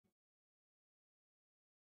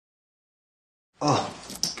啊，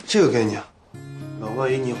这个给你，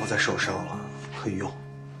万一你以后再受伤了，可以用。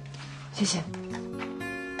谢谢。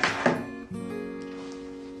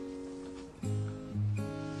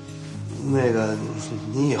那个，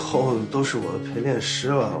你以后都是我的陪练师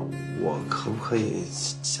了，我可不可以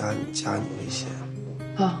加你微信？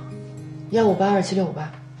啊，158276558。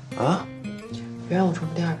啊？别让我重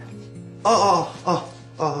复第二遍。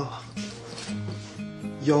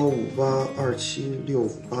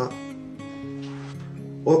158276558，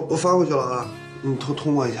我发过去了啊，你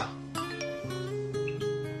通过一下。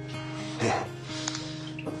哎，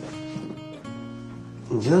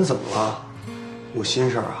你今天怎么了？有心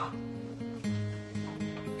事儿啊？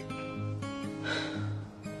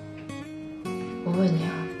我问你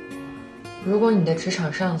啊，如果你的职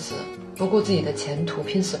场上司不顾自己的前途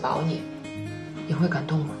拼死保你，你会感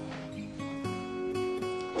动吗？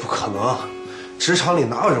不可能，职场里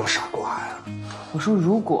哪有这种傻瓜呀？我说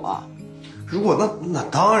如果那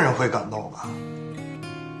当然会感动了。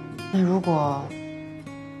那如果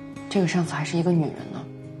这个上司还是一个女人呢？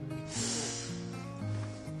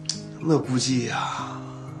那估计呀，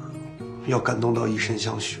要感动到以身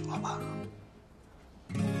相许了吧。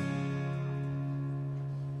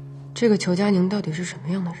这个裘佳宁到底是什么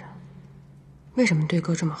样的人？为什么对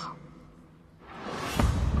哥这么好？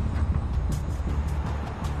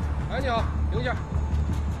哎，你好，停一下。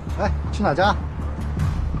哎，去哪家？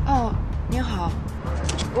哦，您好，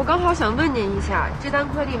我刚好想问您一下，这单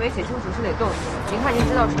快递没写清楚是哪栋？您看您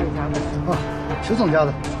知道是哪家吗？哦，裘总家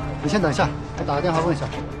的。你先等一下，我打个电话问一下。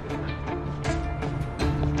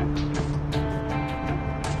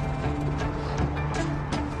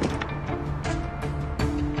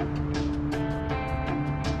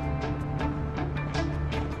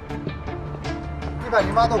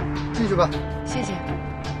108栋，进去吧。谢谢。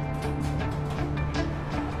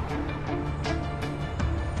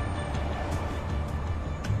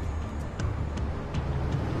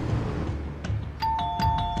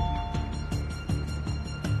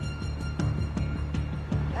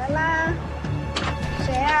来啦，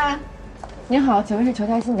谁呀？您好，请问是裘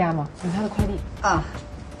佳欣家吗？有他的快递。啊，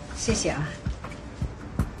谢谢啊。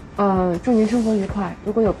祝您生活愉快。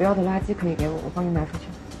如果有不要的垃圾可以给我，我帮您拿出去。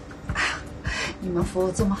你们服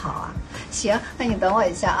务这么好啊？行，那你等我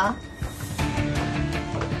一下啊。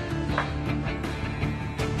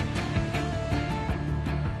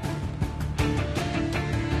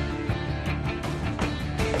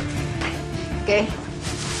给，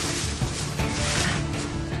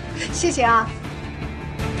谢谢啊。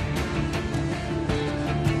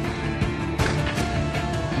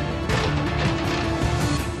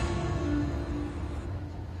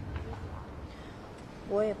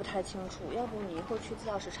我也不太清楚，要不你一会儿去资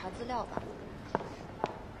料室查资料吧。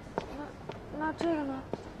那这个呢？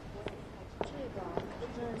这个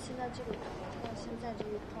就是现在这个到现在这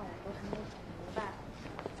一块都还没有整明白。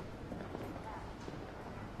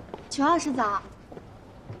裘老师早。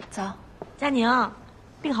早，佳宁，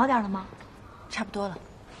病好点了吗？差不多了。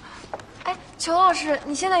哎，裘老师，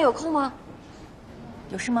你现在有空吗？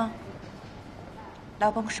有事吗？来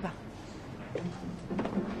我办公室吧。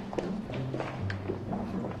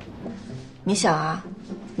你想啊，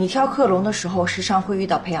你挑克隆的时候时常会遇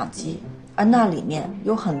到培养基，而那里面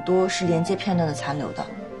有很多是连接片段的残留的，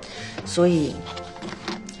所以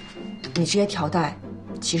你这些条带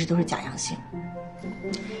其实都是假阳性，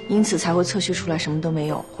因此才会测序出来什么都没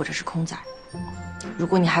有或者是空载。如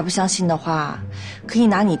果你还不相信的话，可以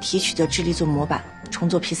拿你提取的智力做模板重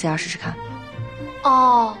做 PCR 试试看。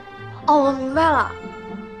哦，我明白了。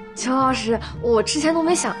裘老师，我之前都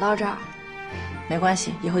没想到这儿。没关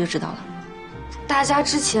系，以后就知道了。大家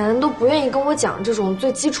之前都不愿意跟我讲这种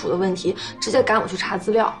最基础的问题，直接赶我去查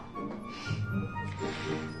资料。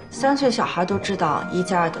3岁小孩都知道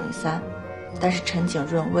1+2等于3，但是陈景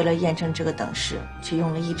润为了验证这个等式，却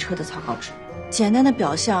用了一车的草稿纸。简单的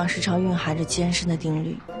表象时常蕴含着艰深的定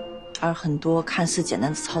律，而很多看似简单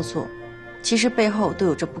的操作，其实背后都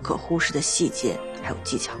有着不可忽视的细节还有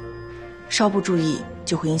技巧，稍不注意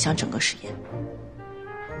就会影响整个实验。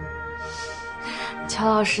乔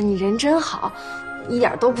老师，你人真好，一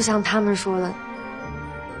点都不像他们说的。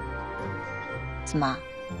怎么？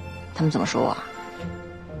他们怎么说我啊？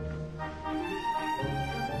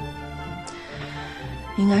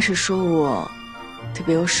应该是说我特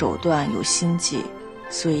别有手段、有心计，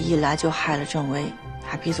所以一来就害了郑薇，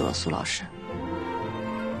还逼走了苏老师。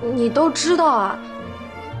你都知道啊？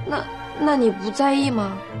那你不在意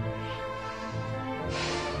吗？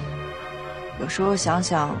有时候想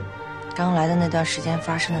想，刚来的那段时间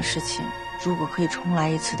发生的事情，如果可以重来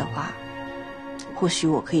一次的话，或许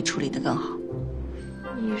我可以处理得更好。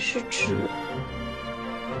你是指？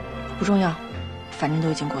不重要，反正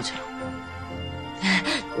都已经过去了。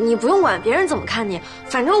你不用管别人怎么看你，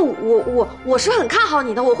反正我是很看好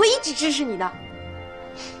你的，我会一直支持你的。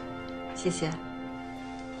谢谢。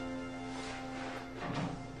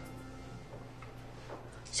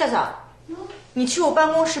夏夏，你去我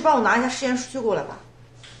办公室帮我拿一下实验数据过来吧。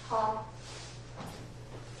好。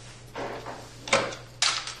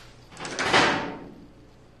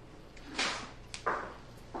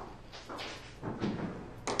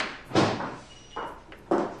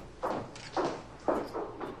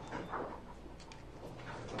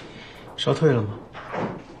烧退了吗？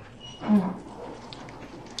嗯。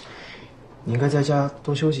你应该在家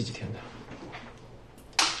多休息几天的。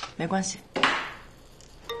没关系。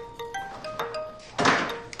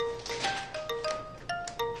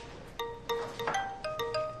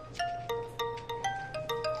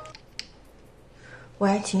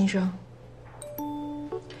喂，秦医生，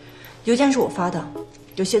邮件是我发的，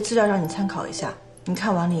有些资料让你参考一下，你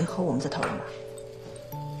看完了以后我们再讨论吧。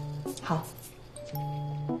好。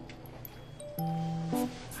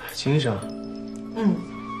秦医生。嗯。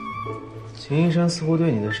秦医生似乎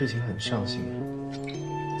对你的事情很上心。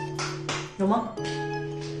有吗？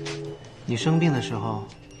你生病的时候，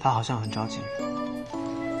他好像很着急。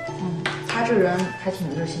嗯，他这人还挺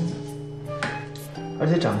热心的，而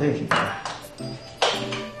且长得也挺漂亮。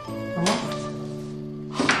有吗？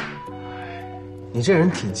你这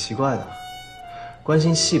人挺奇怪的，关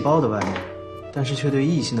心细胞的外貌，但是却对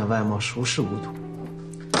异性的外貌熟视无睹。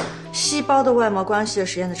细胞的外貌关系着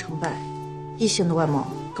实验的成败，异性的外貌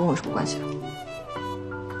跟我有什么关系啊？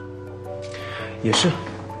也是。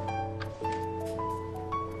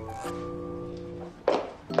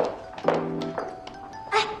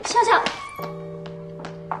哎，笑笑，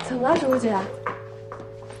怎么了，植物姐？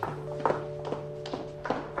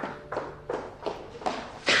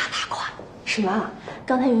大款什么？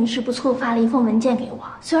刚才云师部错误发了一份文件给我，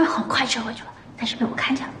虽然很快撤回去了，但是被我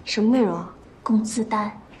看见了。什么内容啊？工资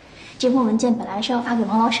单。这份文件本来是要发给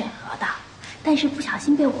王老审核的，但是不小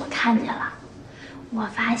心被我看见了。我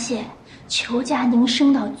发现裘佳宁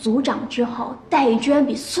升到组长之后，待遇居然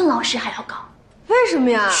比孙老师还要高。为什么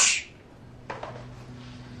呀？嘘。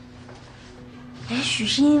也许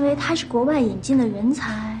是因为他是国外引进的人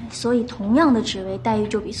才，所以同样的职位待遇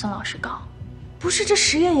就比孙老师高。不是，这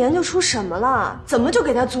实验研究出什么了？怎么就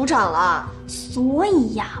给他组长了？所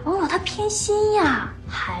以呀，王老他偏心呀。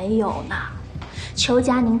还有呢，裘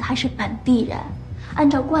佳宁他是本地人，按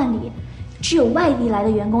照惯例，只有外地来的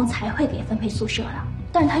员工才会给分配宿舍的，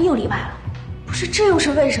但是他又例外了。不是，这又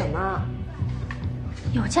是为什么？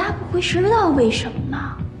有家不会知道为什么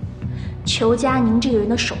呢？裘佳宁这个人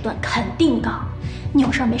的手段肯定高，你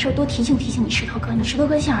有事没事多提醒提醒你石头哥，你石头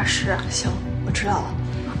哥心眼实。行，我知道了，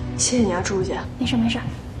谢谢你啊，朱姐。没事没事，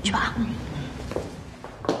去吧。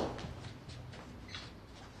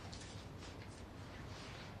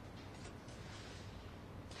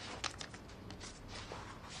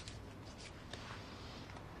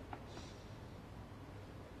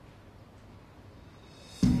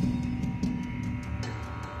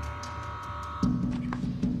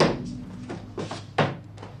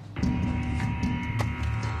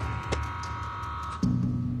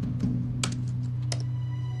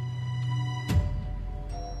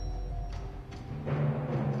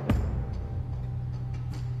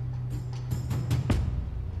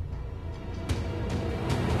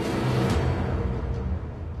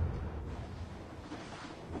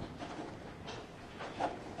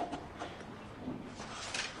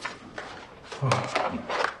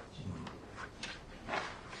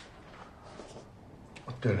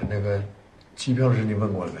对了，那个机票是你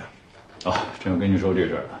问过了没？啊，正要跟您说这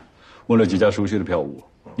事儿呢。问了几家熟悉的票务，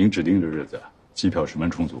您指定的日子，机票十分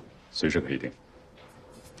充足，随时可以订。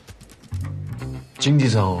经济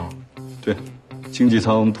舱哦？对，经济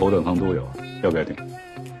舱、头等舱都有，要不要订？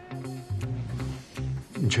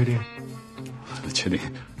你确定？确定。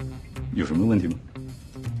有什么问题吗？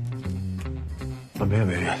啊，没有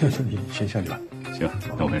没有，你先下去吧。行，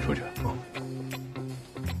那我先出去了。哦。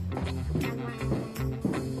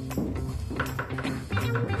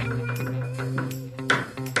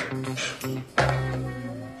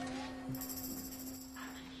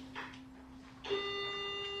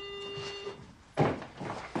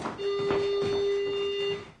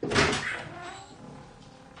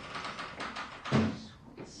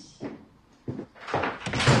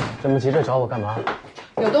这么急着找我干嘛？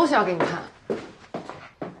有东西要给你看。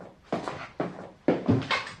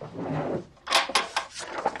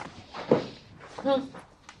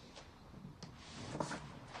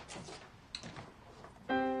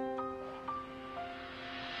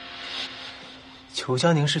裘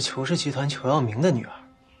佳宁是裘氏集团裘耀明的女儿。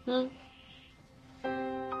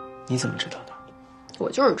你怎么知道的？我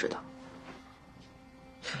就是知道。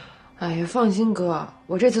哎呀，放心哥，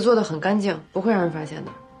我这次做的很干净，不会让人发现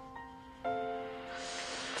的。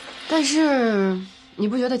但是你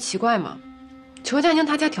不觉得奇怪吗？裘佳宁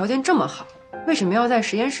他家条件这么好，为什么要在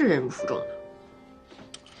实验室忍辱负重呢？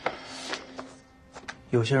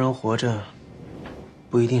有些人活着，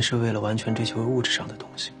不一定是为了完全追求物质上的东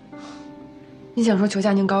西。你想说裘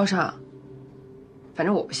佳宁高尚？反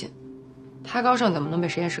正我不信，他高尚怎么能被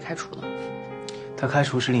实验室开除呢？他开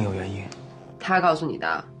除是另有原因。他告诉你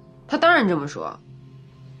的？他当然这么说。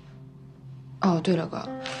哦，对了哥，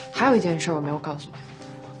还有一件事我没有告诉你，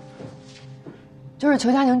就是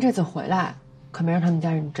裘佳宁这次回来，可没让他们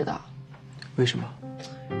家人知道。为什么？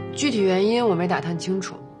具体原因我没打探清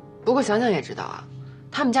楚，不过想想也知道啊，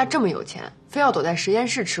他们家这么有钱，非要躲在实验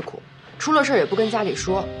室吃苦，出了事也不跟家里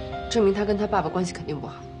说，证明他跟他爸爸关系肯定不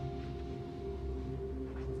好。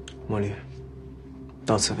茉莉，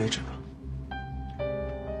到此为止吧。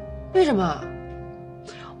为什么？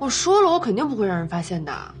我说了，我肯定不会让人发现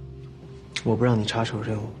的。我不让你插手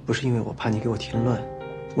任务，不是因为我怕你给我添乱，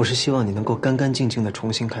我是希望你能够干干净净的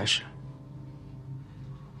重新开始。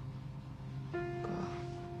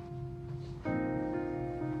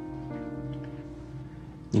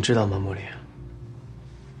你知道吗，茉莉？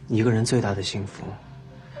一个人最大的幸福，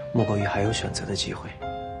莫过于还有选择的机会。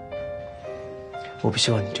我不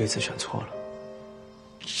希望你这次选错了。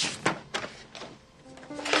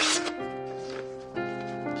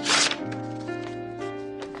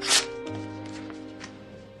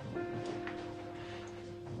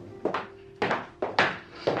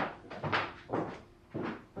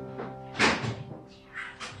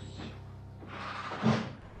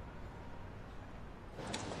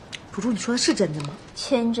楚楚，你说的是真的吗？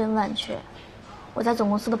千真万确，我在总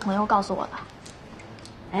公司的朋友告诉我的。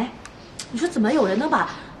哎，你说怎么有人能把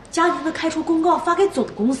佳宁的开除公告发给总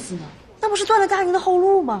公司呢？那不是断了佳宁的后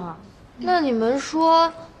路吗？那你们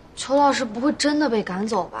说，裘老师不会真的被赶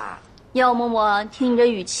走吧？哟，默默，听你这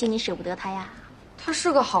语气，你舍不得他呀？他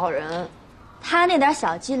是个好人，他那点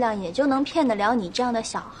小伎俩也就能骗得了你这样的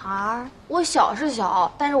小孩儿。我小是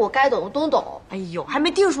小，但是我该懂的都懂。哎呦，还没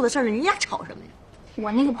定数的事儿呢，人家吵什么呀？我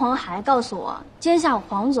那个朋友还告诉我，今天下午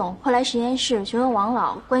黄总会来实验室询问王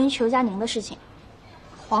老关于裘佳宁的事情。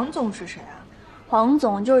黄总是谁啊？黄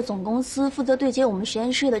总就是总公司负责对接我们实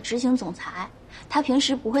验室的执行总裁，他平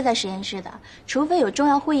时不会在实验室的，除非有重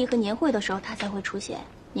要会议和年会的时候他才会出现。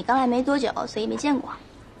你刚来没多久，所以没见过。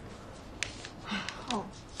哦，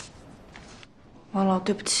王老，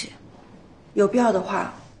对不起，有必要的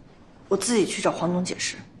话，我自己去找黄总解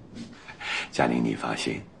释。佳宁，你放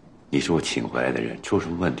心，你是我请回来的人，出什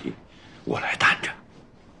么问题，我来担着。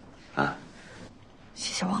啊，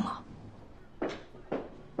谢谢王老。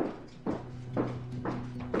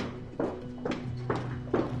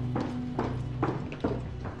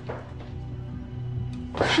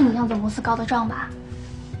是你向总公司告的状吧？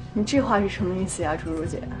你这话是什么意思呀，楚楚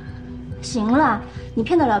姐？行了，你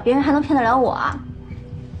骗得了别人，还能骗得了我啊？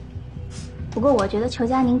不过我觉得裘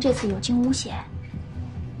佳宁这次有惊无险。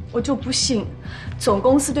我就不信，总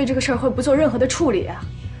公司对这个事儿会不做任何的处理啊！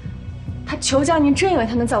他裘佳宁真以为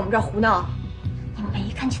他能在我们这儿胡闹？你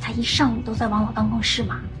没看见他一上午都在王老办公室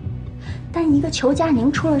吗？但一个裘佳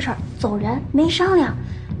宁出了事儿，走人没商量。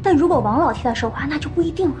但如果王老替他说话，那就不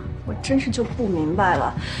一定了。我真是就不明白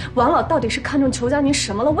了，王老到底是看中裘佳宁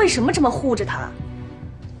什么了？为什么这么护着他？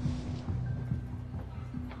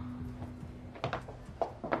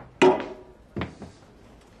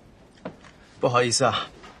不好意思啊，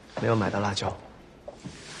没有买到辣椒。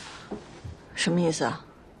什么意思啊？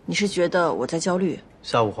你是觉得我在焦虑？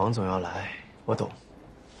下午黄总要来，我懂。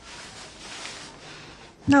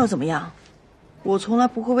那又怎么样？我从来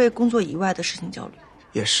不会为工作以外的事情焦虑。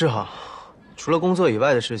也是哈，除了工作以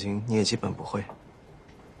外的事情，你也基本不会。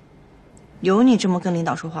有你这么跟领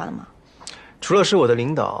导说话的吗？除了是我的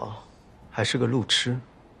领导，还是个路痴，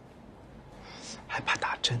还怕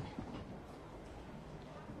打针。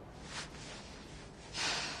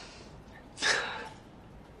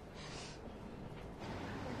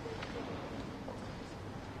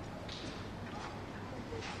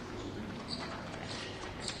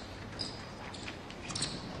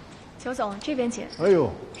裘总，这边请。哎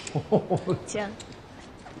呦，请。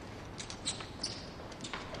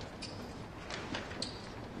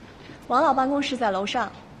王老办公室在楼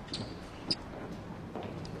上。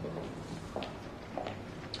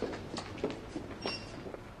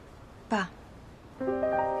爸。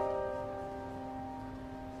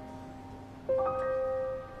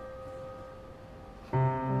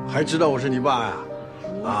还知道我是你爸呀？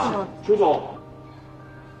啊，裘总。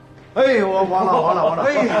哎，王老，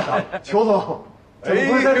哎呀，裘总，怎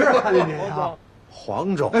么会在这儿看见你啊？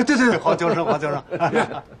黄总，哎，对对对，黄教授，黄教授，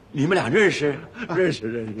你们俩认识？认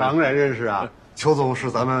识，当然认识啊。邱总是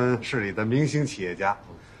咱们市里的明星企业家，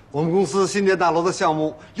我们公司新建大楼的项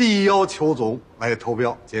目力邀邱总来投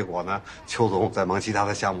标，结果呢，邱总在忙其他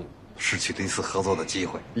的项目，失去了一次合作的机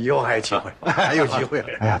会。以后还有机会，还有机会。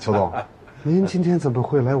哎呀，邱总，您今天怎么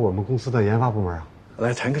会来我们公司的研发部门啊？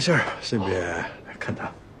来谈个事儿，顺便来看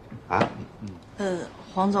他。啊？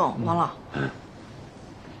黄总，王老，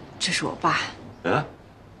这是我爸。嗯，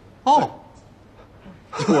哦，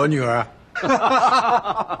我女儿。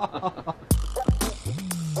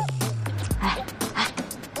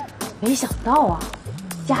没想到啊，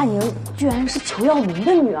佳宁居然是裘耀明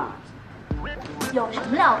的女儿。有什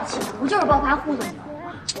么了不起的？不就是暴发户的女儿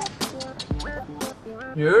吗？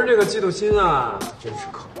女儿这个嫉妒心啊，真是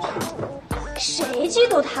可怕。谁嫉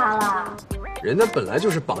妒她了？人家本来就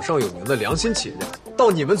是榜上有名的良心企业家，到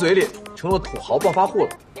你们嘴里成了土豪暴发户了，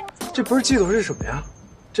这不是嫉妒是什么呀？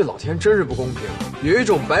这老天真是不公平。有一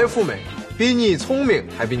种白富美，比你聪明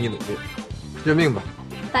还比你努力，认命吧。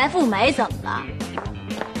白富美怎么了？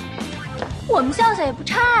我们笑笑也不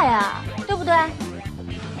差呀，对不对？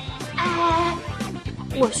哎，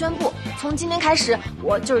我宣布，从今天开始，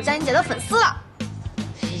我就是佳宁姐的粉丝了。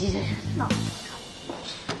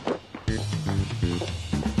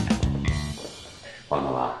王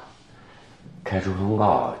总啊，开出通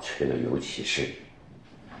告缺的有启示，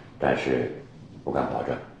但是不敢保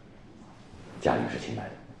证佳宁是清白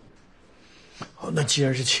的。好，那既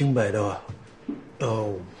然是清白的，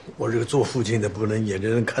我这个做父亲的不能眼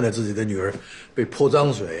睁睁看着自己的女儿被泼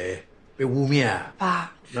脏水、被污蔑。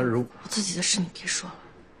爸，那如我自己的事你别说了。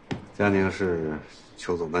佳宁是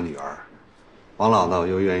邱总的女儿，王老呢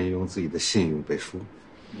又愿意用自己的信用背书，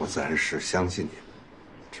我自然是相信你。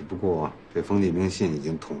只不过这封匿名信已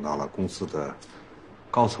经捅到了公司的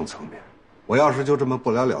高层层面，我要是就这么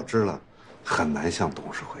不了了之了，很难向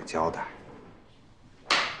董事会交代。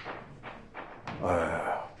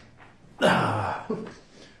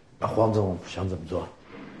那黄总想怎么做？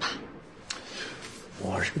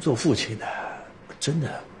我是个做父亲的，真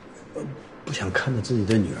的不想看着自己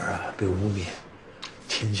的女儿啊被污蔑，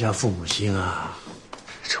天下父母心啊。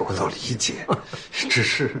这我都理解，只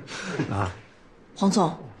是啊，黄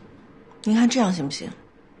总，您看这样行不行？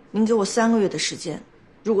您给我3个月的时间，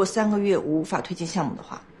如果3个月我无法推进项目的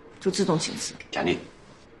话，就自动请辞。佳宁，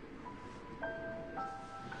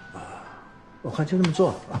我看就这么做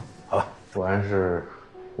啊，好吧。果然是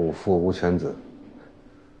无父无犬子。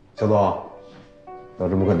邱总，有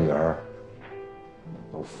这么个女儿，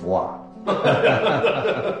有福啊！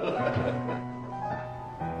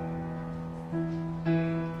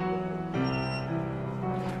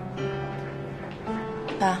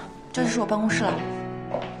爸，这就是我办公室了。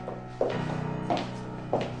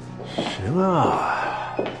行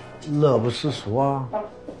啊，乐不思蜀啊，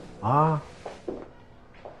啊！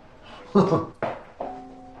呵呵。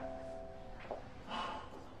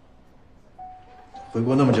回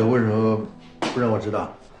国那么久，为什么不让我知道？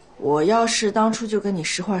我要是当初就跟你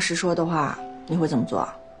实话实说的话，你会怎么做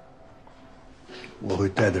啊？我会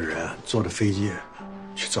带着人坐着飞机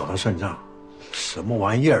去找他算账。什么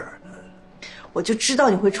玩意儿？我就知道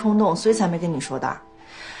你会冲动，所以才没跟你说的。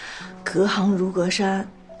隔行如隔山，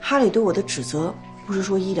哈里对我的指责，不是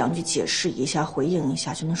说1、2句解释一下、回应一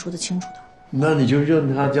下就能说得清楚的。那你就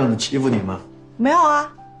任他这样子欺负你吗？没有啊，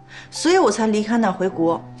所以我才离开那儿回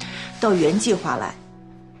国，到原计划来。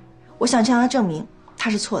我想向他证明他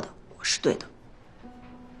是错的，我是对的。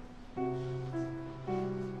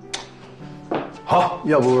好，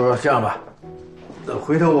要不这样吧，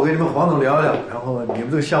回头我跟你们黄总聊聊，然后你们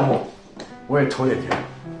这个项目我也投点钱。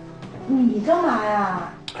你干嘛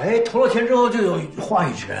呀？哎，投了钱之后就有话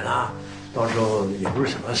语权啊，到时候也不是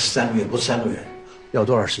什么3个月，不是3个月，要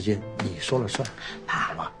多少时间你说了算。爸，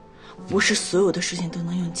不是所有的事情都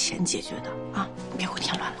能用钱解决的啊！别给我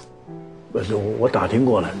添乱了。不是，我打听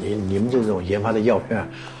过了，你们这种研发的药片，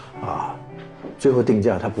啊，最后定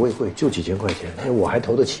价它不会贵，就几千块钱，我还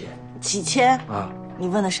投得起。几千啊？你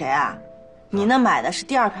问的谁啊？你那买的是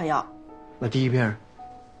第2片药。那第1片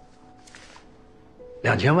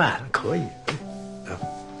？2000万可以。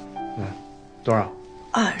多少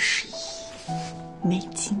？20亿美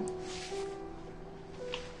金。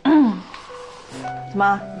怎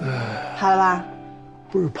么？怕了吧？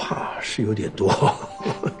不是怕，是有点多，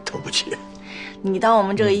投不起。你当我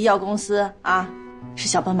们这个医药公司啊，是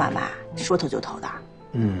小本买卖，说投就投的？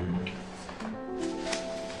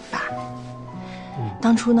爸，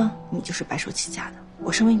当初呢，你就是白手起家的，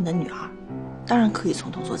我身为你的女儿，当然可以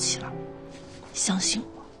从头做起了，相信我。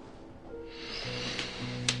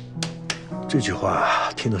这句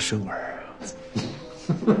话听得顺耳。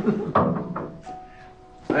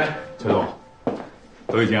哎，邱总，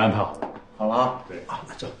都已经安排好了啊。对啊，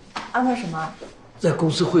走。安排什么？在公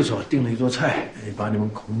司会所订了一桌菜，你把你们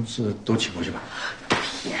同事都请过去吧。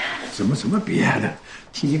什么别的，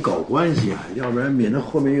替你搞关系啊，要不然免得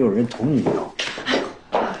后面又有人捅你哦。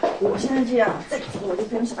我现在这样，再走我就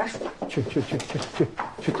变成小白鼠了。去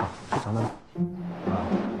找那。啊，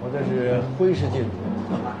我这是徽式建筑，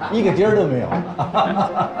一个钉儿都没有，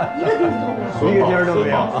一个钉儿都没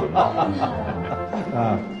有。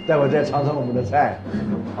啊，待会再尝尝我们的菜，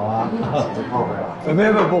好吧？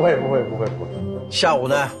不会。下午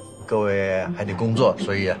呢，各位还得工作，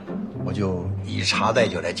所以我就以茶代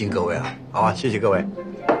酒来敬各位了，好吧？谢谢各位，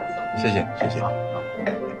谢谢。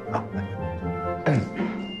好。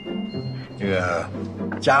这个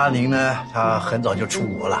嘉宁呢，他很早就出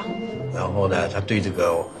国了，然后呢，他对这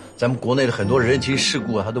个咱们国内的很多人情世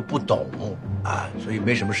故他都不懂啊，所以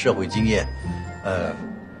没什么社会经验，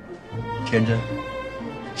天真、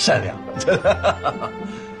善良，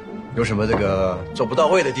有什么这个做不到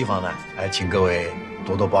位的地方呢？请各位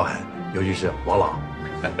多多包涵，尤其是王老，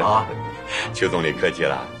啊。邱总理客气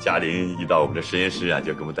了，嘉玲一到我们的实验室啊，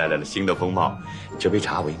就给我们带来了新的风貌。这杯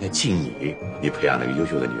茶我应该敬你，你培养了个优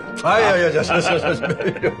秀的女儿。哎呀，是。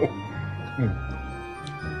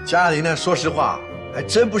嘉玲呢，说实话，还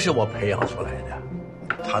真不是我培养出来的。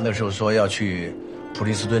她那时候说要去普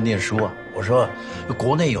林斯顿念书啊，我说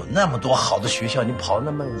国内有那么多好的学校，你跑那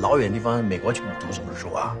么老远地方美国去读什么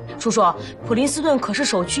书啊？叔叔，普林斯顿可是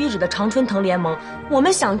首屈一指的常春藤联盟，我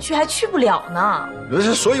们想去还去不了呢。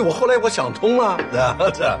所以我后来想通了，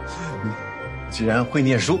这既然会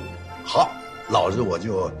念书，好，老子我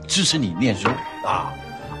就支持你念书啊，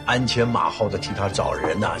鞍前马后的替他找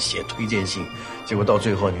人呐，写推荐信，结果到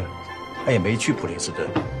最后呢，他也没去普林斯顿，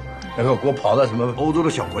然后给我跑到什么欧洲的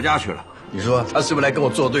小国家去了。你说他是不是来跟我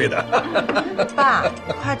作对的？爸，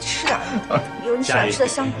快吃点，有你喜欢吃的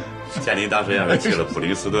香菇。嘉玲当时要是去了普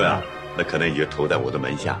林斯顿啊，那可能也就投在我的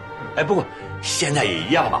门下。哎，不过现在也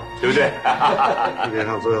一样嘛，对不对？世界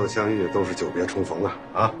上所有的相遇都是久别重逢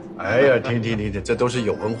啊！哎呀，听，这都是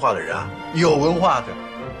有文化的人啊，有文化的，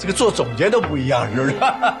这个做总监都不一样，是不是？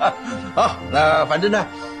好，那反正呢，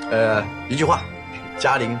一句话，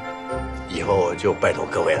嘉玲以后就拜托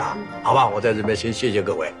各位了，好吧？我在这边先谢谢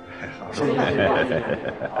各位。谢谢。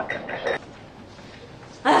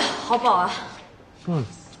哎呀，好饱啊！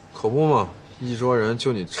可不嘛，一桌人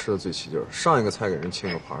就你吃的最起劲儿，上一个菜给人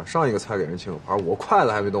清个盘，上一个菜给人清个盘，我筷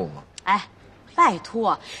子还没动呢。哎，拜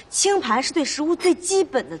托，清盘是对食物最基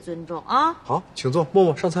本的尊重啊！好，请坐，默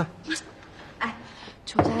默上菜。哎，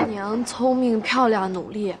邱佳宁聪明、漂亮、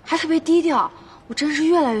努力，还特别低调，我真是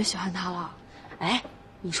越来越喜欢她了。哎，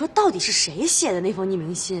你说到底是谁写的那封匿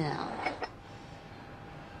名信啊？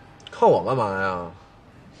看我干嘛呀？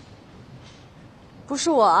不是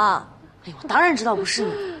我啊！哎，我当然知道不是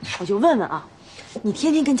你，我就问问啊，你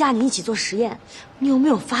天天跟佳宁一起做实验，你有没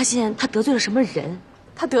有发现他得罪了什么人？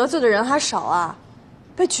他得罪的人还少啊，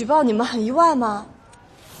被举报你们很意外吗？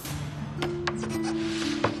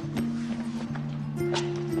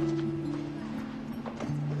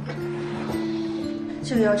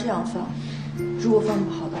这个要这样放，如果放不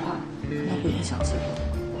好的话，可能会影响结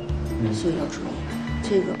果，所以要注意。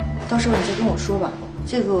这个到时候你再跟我说吧。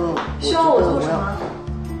这个需要我做什么？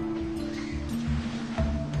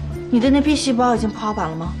你的那批细胞已经铺好板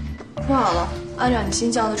了吗？铺好了，按照你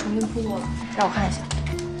新教的重新铺过了。让我看一下。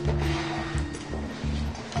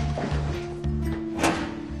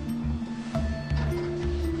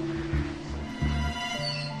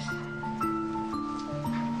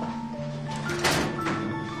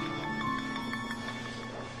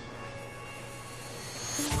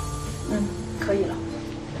可以了，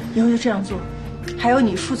以后就这样做。还有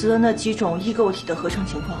你负责的那几种异构体的合成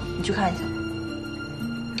情况，你去看一下。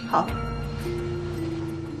好。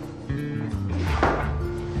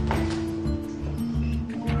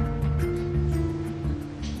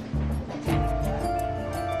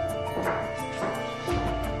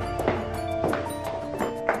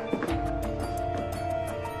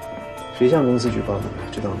谁向公司举报的？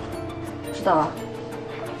知道吗？知道啊。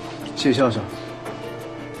谢笑笑。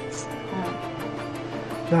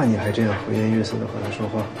那你还这样和颜悦色的和他说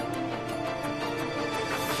话？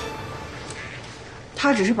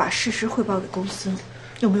他只是把事实汇报给公司，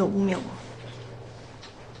又没有污蔑我。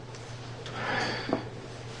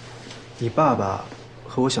你爸爸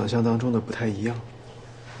和我想象当中的不太一样。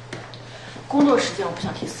工作时间我不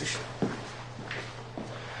想提私事。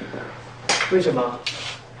为什么？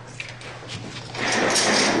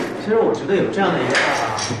其实我觉得有这样的一个爸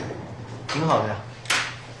爸挺好的呀。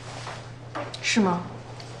是吗？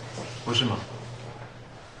不是吗？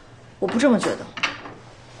我不这么觉得。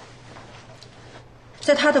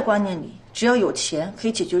在他的观念里，只要有钱可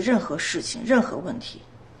以解决任何事情、任何问题，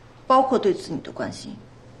包括对子女的关心。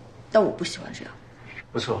但我不喜欢这样。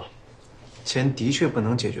不错，钱的确不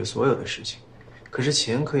能解决所有的事情，可是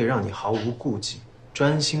钱可以让你毫无顾忌、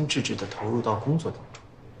专心致志地投入到工作当中。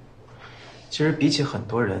其实比起很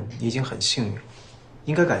多人，你已经很幸运了，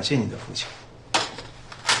应该感谢你的父亲。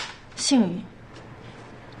幸运？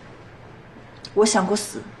我想过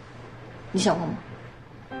死，你想过吗？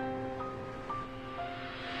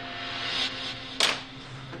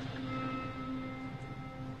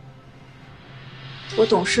我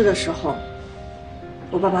懂事的时候，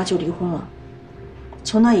我爸妈就离婚了。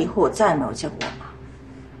从那以后，我再也没有见过我妈。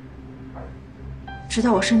直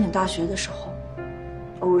到我申请大学的时候，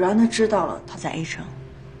偶然的知道了她在 A 城。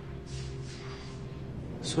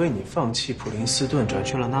所以你放弃普林斯顿，转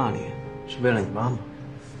去了那里，是为了你妈妈？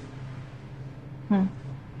嗯，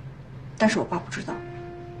但是我爸不知道，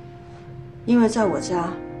因为在我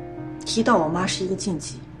家，提到我妈是一个禁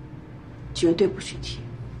忌，绝对不许提。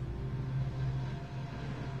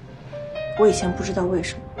我以前不知道为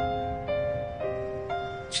什么，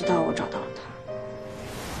直到我找到了他。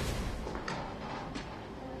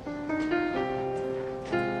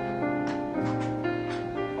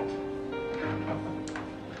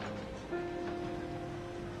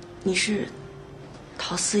你是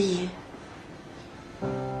陶思怡？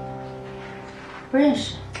不认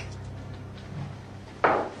识。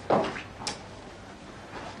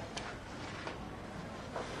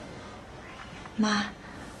妈，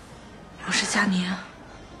我是佳宁。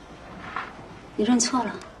你认错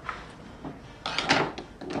了。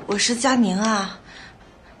我是佳宁啊，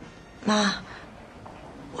妈，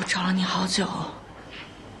我找了你好久。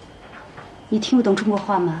你听不懂中国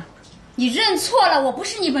话吗？你认错了，我不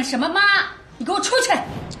是你们什么妈，你给我出去！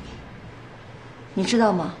你知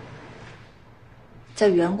道吗？在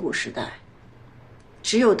远古时代，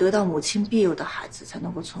只有得到母亲庇佑的孩子才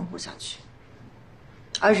能够存活下去。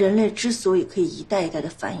而人类之所以可以一代一代的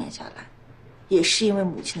繁衍下来，也是因为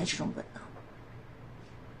母亲的这种本能。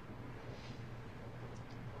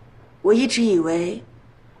我一直以为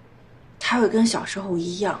她会跟小时候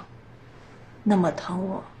一样，那么疼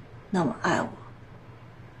我，那么爱我。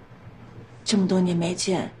这么多年没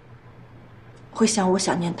见，会像我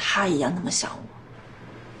想念她一样那么想我。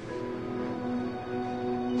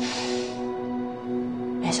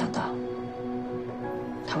没想到，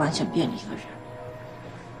她完全变了一个人。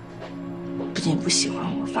不仅不喜欢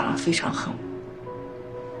我，反而非常恨我。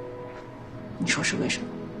你说是为什么？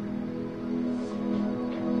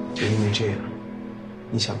就因为这样，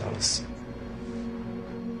你想到了死。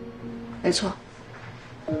没错，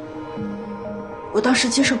我当时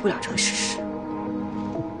接受不了这个事实，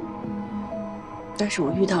但是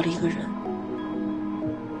我遇到了一个人，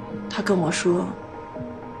他跟我说，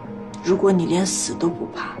如果你连死都不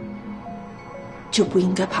怕，就不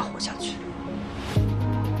应该怕活下去。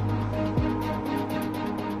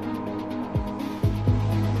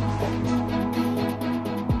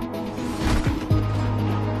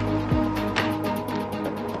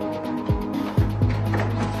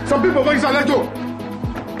Some people going inside, let's go.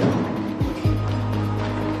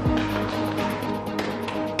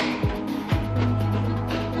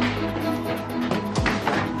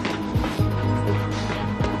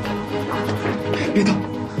别动！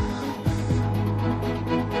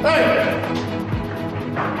哎！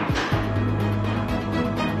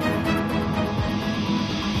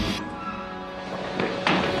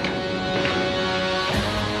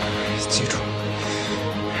记住，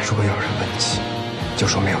如果有人问起，就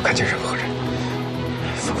说没有看见任何人，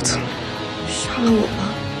否则杀了我吧！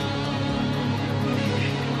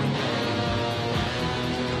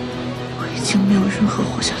我已经没有任何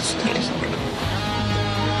活下去的理由了。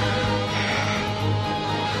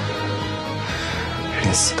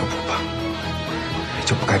连死都不怕，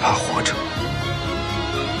就不该怕活着。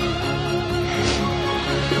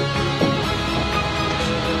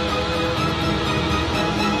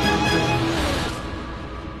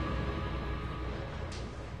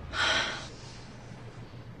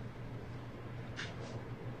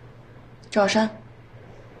赵山，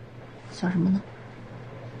想什么呢？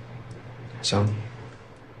想你。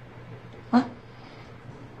啊？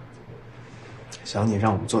想你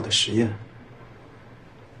让我们做的实验。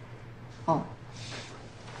哦。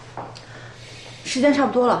时间差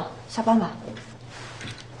不多了，下班吧。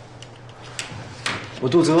我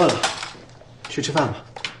肚子饿了，去吃饭吧。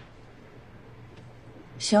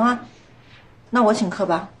行啊，那我请客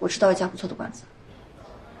吧，我知道一家不错的馆子。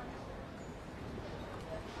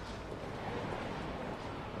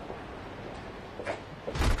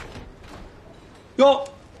哟，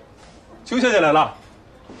邱小姐来了。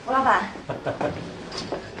吴老板。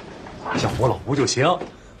叫我老吴就行。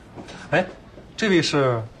哎，这位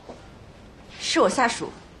是？是我下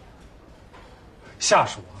属。下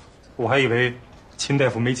属啊？我还以为秦大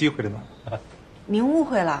夫没机会了呢。您误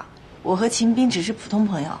会了，我和秦斌只是普通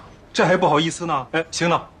朋友。这还不好意思呢。哎，行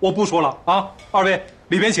了，我不说了啊。二位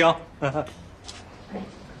里边请。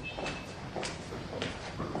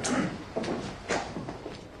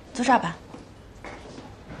坐这儿吧。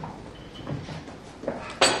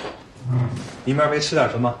你们二位吃点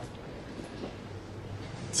什么？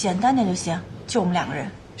简单点就行，就我们2个人。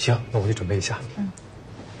行，那我去准备一下。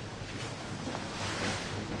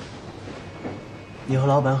你和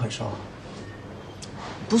老板很熟？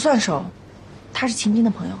不算熟，他是秦斌的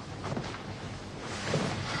朋友。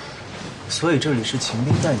所以这里是秦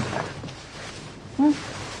斌带你来的。嗯，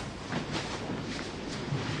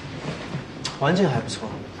环境还不错，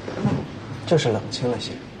就是冷清了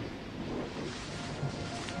些。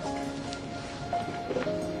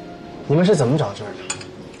你们是怎么找这儿的？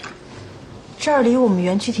这儿离我们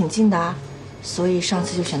园区挺近的啊，所以上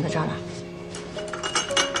次就选择这儿了。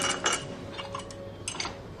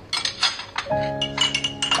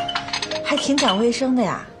还挺讲卫生的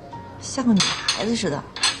呀，像个女孩子似的。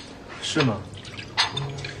是吗？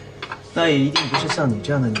那也一定不是像你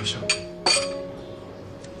这样的女生。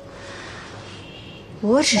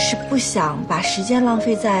我只是不想把时间浪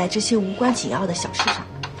费在这些无关紧要的小事上。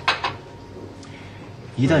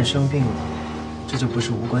一旦生病了，这就不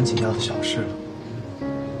是无关紧要的小事了。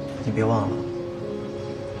你别忘了，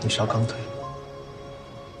你烧钢腿。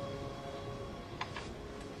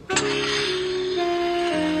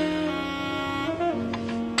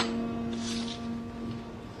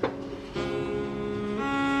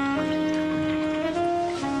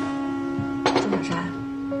周小山，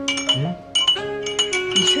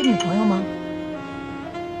你缺女朋友吗？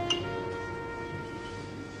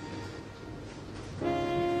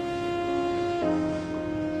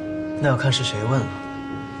那要看是谁问了。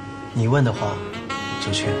你问的话，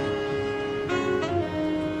就缺。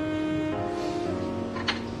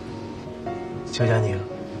邱佳宁，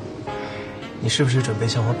你是不是准备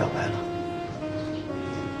向我表白了？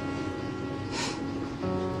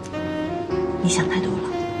你想太多了。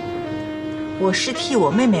我是替我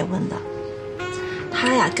妹妹问的，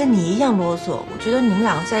她呀跟你一样啰嗦。我觉得你们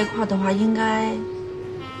2个在一块儿的话，应该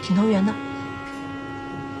挺投缘的。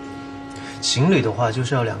情侣的话，就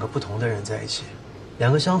是要2个不同的人在一起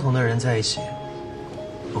，2个相同的人在一起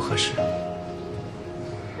不合适。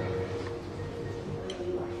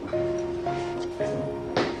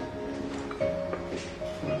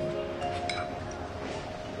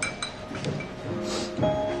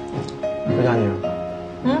周佳宁，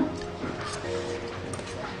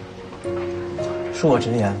恕我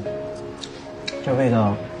直言，这味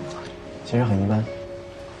道其实很一般。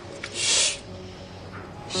嘘，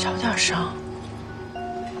小点声。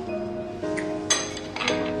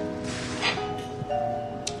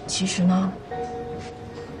其实呢，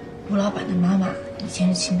吴老板的妈妈以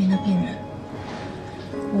前是秦斌的病人，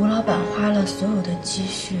吴老板花了所有的积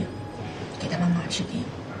蓄给他妈妈治病。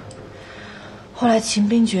后来秦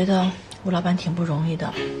斌觉得吴老板挺不容易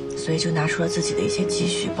的，所以就拿出了自己的一些积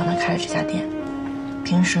蓄帮他开了这家店，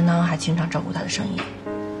平时呢还经常照顾他的生意。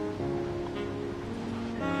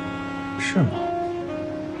是吗？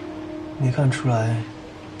没看出来，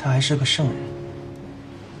他还是个圣人。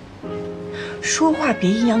说话别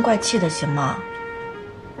阴阳怪气的行吗？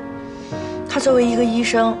他作为一个医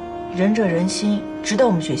生，仁者仁心，值得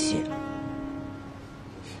我们学习。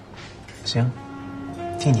行，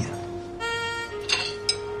听你的。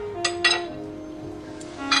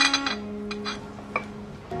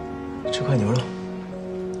吃块牛肉。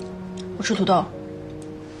我吃土豆。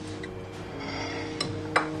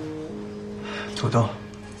土豆。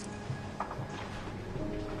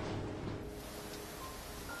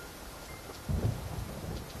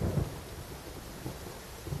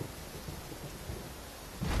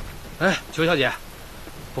哎，裘小姐，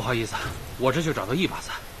不好意思，我这就找到1把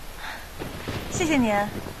伞。谢谢您，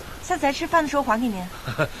下次来吃饭的时候还给您。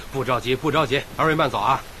不着急，不着急，二位慢走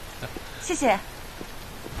啊。谢谢。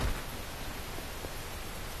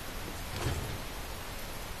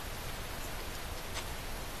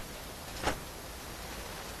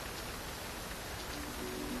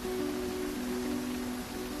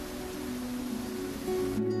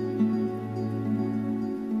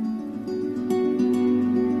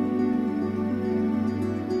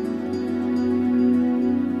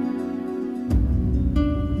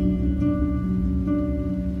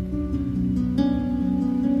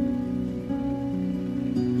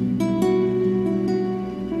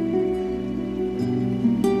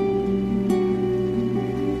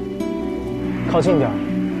靠近点儿。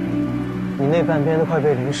你那半边都快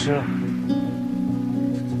被淋湿了。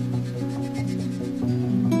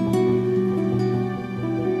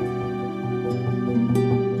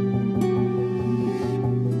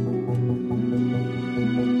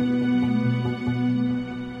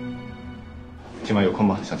今晚有空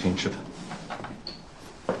吗？想请你吃饭。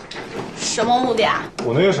什么目的啊？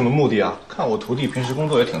我能有什么目的啊？看我徒弟平时工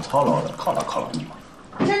作也挺操劳的，犒劳你嘛。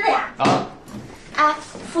真的呀？啊？哎，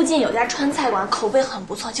附近有家川菜馆，口碑很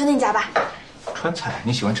不错，就那家吧。川菜？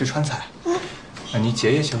你喜欢吃川菜？那你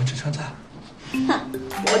姐也喜欢吃川菜？哼，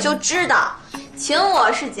我就知道，请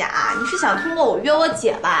我是假，你是想通过我约我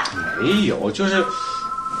姐吧？没有，就是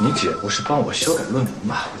你姐不是帮我修改论文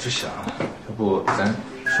嘛，我就想，要不咱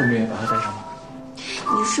顺便把她带上吧。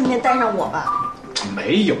你顺便带上我吧。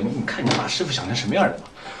没有，你看你把师傅想成什么样的嘛？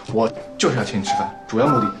我就是要请你吃饭，主要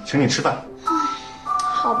目的请你吃饭。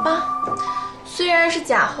好吧，虽然是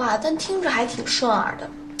假话，但听着还挺顺耳的。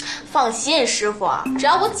放心，师傅，只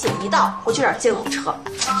要我姐一到，我就找借口撤。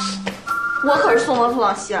我可是送东送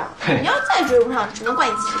到西了，你要再追不上，只能怪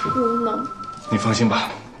你自己无能。你放心吧，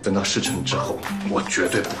等到事成之后，我绝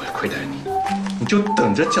对不会亏待你。你就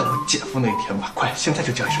等着叫我姐夫那一天吧，快，现在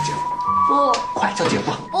就叫一声姐夫。不，快叫姐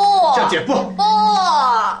夫！不，叫姐夫！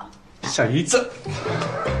不，小姨子，你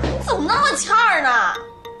怎么那么欠儿呢？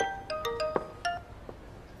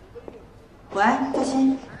喂，嘉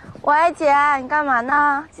欣。喂，姐，你干嘛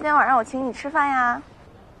呢？今天晚上我请你吃饭呀。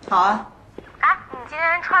好啊。哎，你今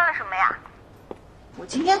天穿了什么呀？我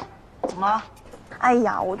今天怎么了？哎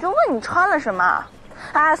呀，我就问你穿了什么。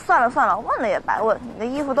哎，算了，问了也白问，你的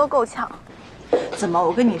衣服都够呛。怎么，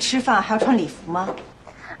我跟你吃饭还要穿礼服吗？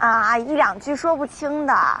啊，一两句说不清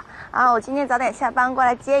的啊！我今天早点下班过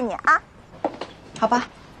来接你啊。好吧。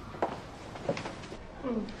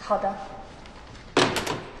好的。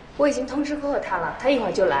我已经通知过他了，他一会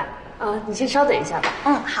儿就来。你先稍等一下吧。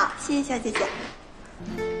好，谢谢小姐姐。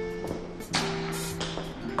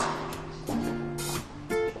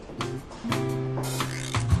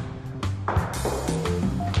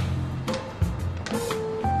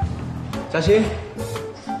嘉欣，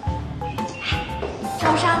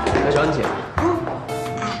张莎，来找你姐。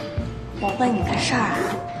我问你个事儿啊，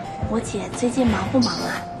我姐最近忙不忙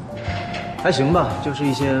啊？还行吧，就是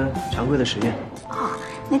一些常规的实验。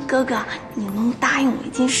那哥哥，你能答应我一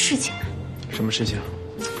件事情吗？什么事情？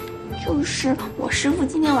就是我师傅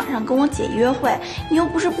今天晚上跟我姐约会，你又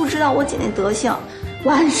不是不知道我姐那德行，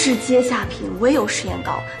万事皆下品，唯有实验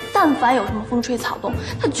高。但凡有什么风吹草动，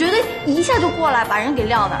他绝对一下就过来把人给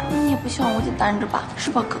撂那儿。你也不希望我姐单着吧？是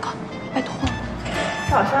吧，哥哥？拜托。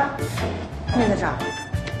小山，你也在这儿？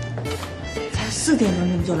才4点钟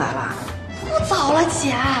你们就来了？不早了，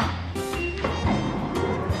姐。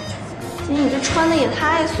姐，你这穿的也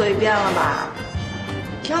太随便了吧？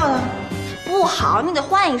挺好的。不好，你得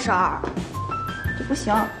换一身儿。这不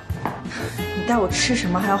行。你带我吃什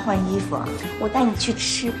么还要换衣服啊？我带你去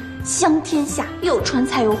吃香天下，又有川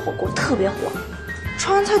菜又有火锅，特别火。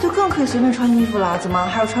川菜就更可以随便穿衣服了，怎么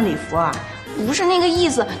还要穿礼服啊？不是那个意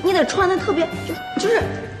思，你得穿的特别，就是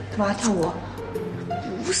干嘛跳舞？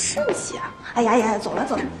不是姐。哎呀，走了。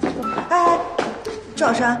哎，赵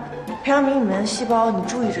小山，培养皿里面的细胞你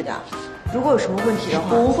注意着点，如果有什么问题的话，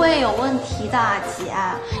不会有问题的，姐。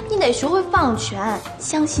你得学会放权，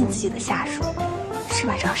相信自己的下属，是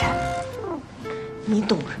吧，赵小山？你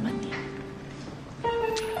懂什么你？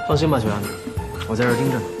放心吧，九阳，我在这儿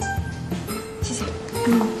盯着呢。谢谢。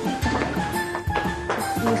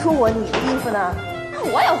你说你的衣服呢？那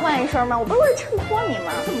我也换一身吗？我不是为了衬托你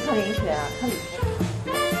吗？这么穿连衣裙啊，穿礼服。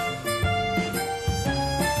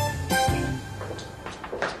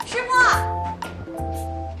师傅，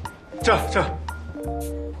这。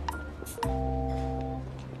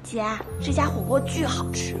姐，这家火锅巨好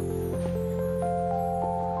吃。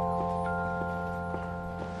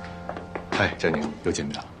嗨，佳宁，又见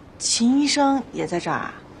面了。秦医生也在这儿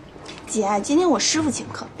啊？姐，今天我师傅请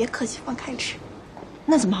客，别客气，放开吃。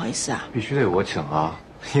那怎么好意思啊？必须得我请啊，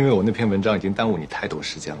因为我那篇文章已经耽误你太多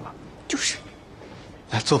时间了。就是。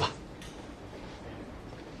来，坐吧。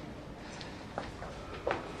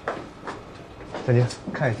佳宁，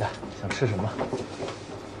看一下想吃什么。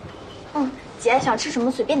姐想吃什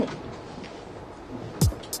么随便点。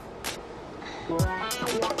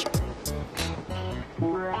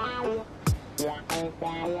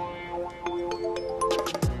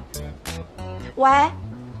喂，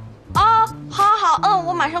好，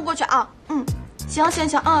我马上过去啊。行，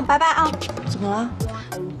拜拜啊。怎么了？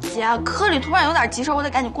姐，科里突然有点急事，我得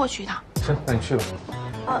赶紧过去一趟。行，那你去吧。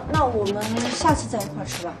那我们下次再一块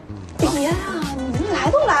吃吧。别啊，你来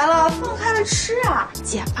都来了，放开了吃啊。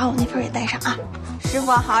姐，把我那份也带上啊。师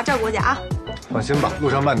傅，好好照顾我姐啊。放心吧，路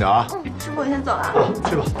上慢点啊。师我先走了。啊，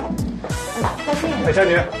去吧。再见。哎，佳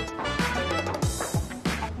妮，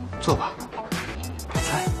坐吧。点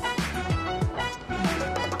菜。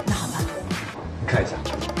那好吧。你看一下，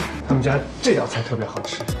他们家这道菜特别好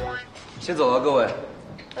吃。先走了，各位。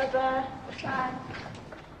拜拜，拜。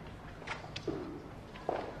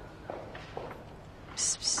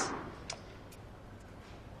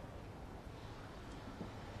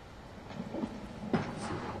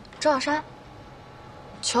周小山，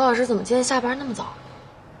裘老师怎么今天下班那么早？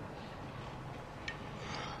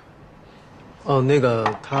哦，那个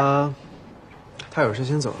他有事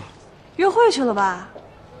先走了。约会去了吧？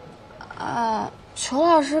裘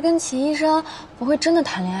老师跟齐医生不会真的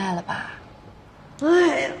谈恋爱了吧？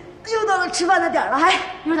哎呀，又到了吃饭的点了，哎，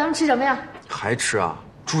一会儿咱们吃什么呀？还吃啊？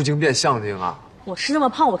猪精变象精啊？我吃那么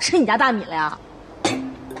胖，我吃你家大米了呀？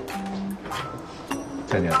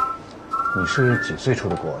佳宁，你是几岁出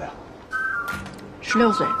的国呀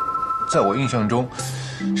16岁。在我印象中，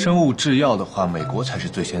生物制药的话，美国才是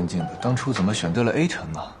最先进的。当初怎么选择了 A 城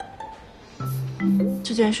啊？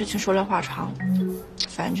这件事情说来话长，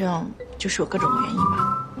反正就是有各种的原因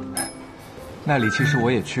吧。那里其实我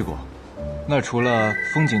也去过，那儿除了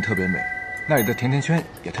风景特别美，那里的甜甜圈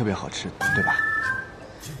也特别好吃，对吧？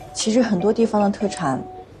其实很多地方的特产，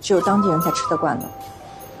只有当地人才吃得惯的。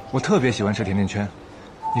我特别喜欢吃甜甜圈，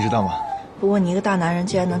你知道吗？不过你一个大男人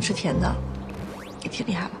竟然能吃甜的，也挺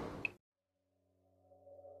厉害了。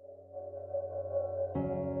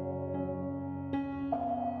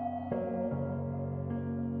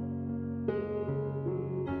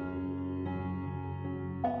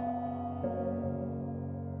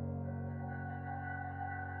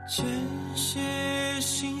这些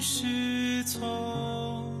心事从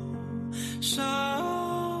少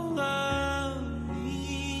了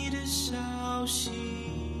你的消息，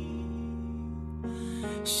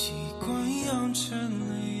习惯养成了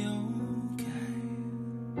又改，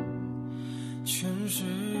全是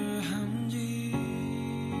痕迹。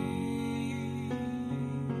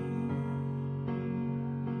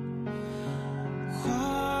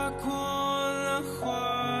划过了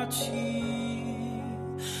花期，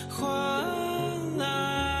换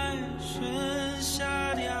来盛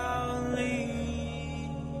夏凋零，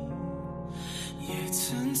也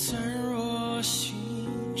层层若星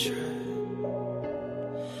辰，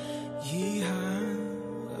遗憾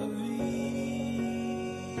而已。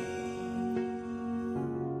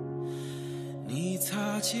你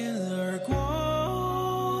擦肩而过，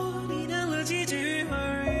你喃了几句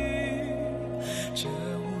耳语，这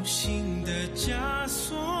无形的枷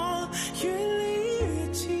锁越离越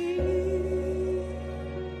近，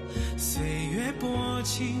岁月薄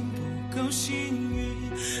情不够幸运，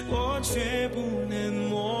我却不能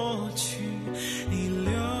抹去你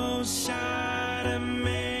留下的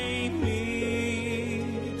美